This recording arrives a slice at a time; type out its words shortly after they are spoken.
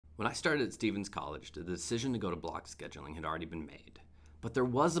When I started at Stevens College, the decision to go to block scheduling had already been made. But there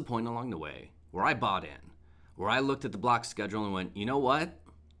was a point along the way where I bought in, where I looked at the block schedule and went, you know what?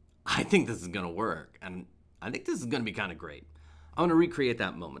 I think this is going to work, and I think this is going to be kind of great. I want to recreate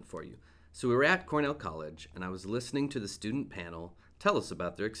that moment for you. So we were at Cornell College, and I was listening to the student panel tell us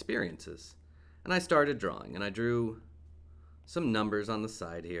about their experiences. And I started drawing, and I drew some numbers on the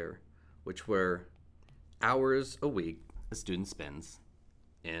side here, which were hours a week a student spends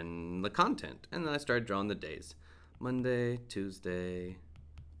in the content. And then I started drawing the days. Monday, Tuesday,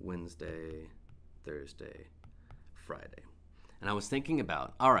 Wednesday, Thursday, Friday. And I was thinking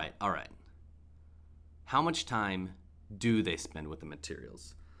about, all right, how much time do they spend with the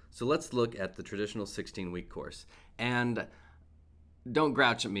materials? So let's look at the traditional 16-week course. And don't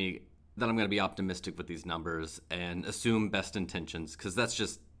grouch at me that I'm going to be optimistic with these numbers and assume best intentions, because that's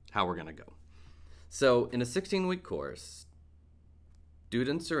just how we're going to go. So in a 16-week course,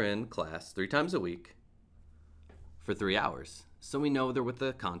 students are in class 3 times a week for 3 hours. So we know they're with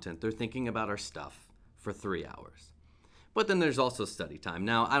the content. They're thinking about our stuff for 3 hours. But then there's also study time.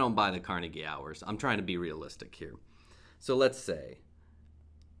 Now, I don't buy the Carnegie hours. I'm trying to be realistic here. So let's say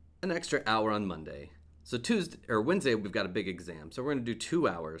an extra hour on Monday. So Tuesday or Wednesday, we've got a big exam. So we're going to do 2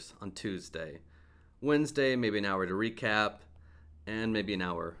 hours on Tuesday. Wednesday, maybe an hour to recap, and maybe an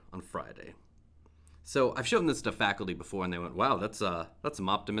hour on Friday. So I've shown this to faculty before, and they went, wow, that's some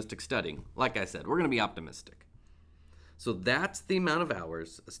optimistic studying. Like I said, we're going to be optimistic. So that's the amount of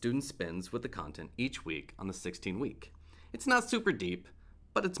hours a student spends with the content each week on the 16-week. It's not super deep,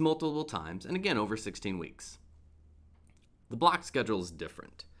 but it's multiple times, and again, over 16 weeks. The block schedule is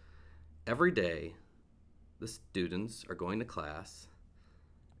different. Every day, the students are going to class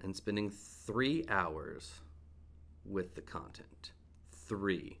and spending 3 hours with the content.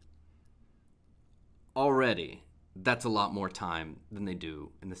 3. Already, that's a lot more time than they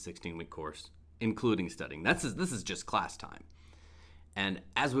do in the 16-week course, including studying. This is just class time. And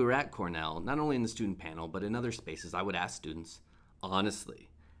as we were at Cornell, not only in the student panel, but in other spaces, I would ask students, honestly,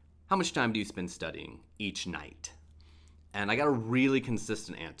 how much time do you spend studying each night? And I got a really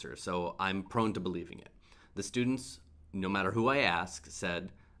consistent answer, so I'm prone to believing it. The students, no matter who I ask,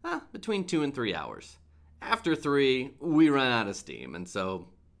 said, between 2 and 3 hours. After 3, we run out of steam, and so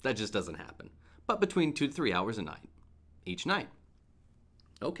that just doesn't happen. But between 2 to 3 hours a night, each night.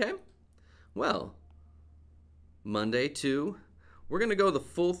 Okay, well, Monday 2, we're going to go the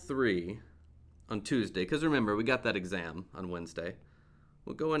full 3 on Tuesday, because remember, we got that exam on Wednesday.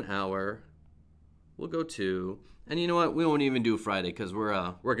 We'll go an hour, we'll go 2, and you know what, we won't even do Friday, because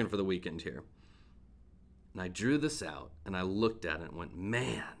we're working for the weekend here. And I drew this out, and I looked at it and went,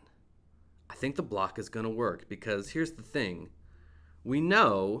 man, I think the block is going to work, because here's the thing. We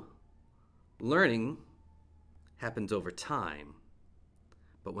know learning happens over time.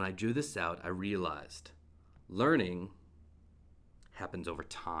 But when I drew this out, I realized learning happens over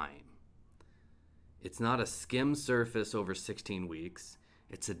time. It's not a skim surface over 16 weeks.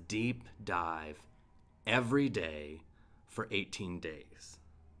 It's a deep dive every day for 18 days.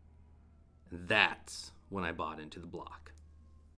 That's when I bought into the block.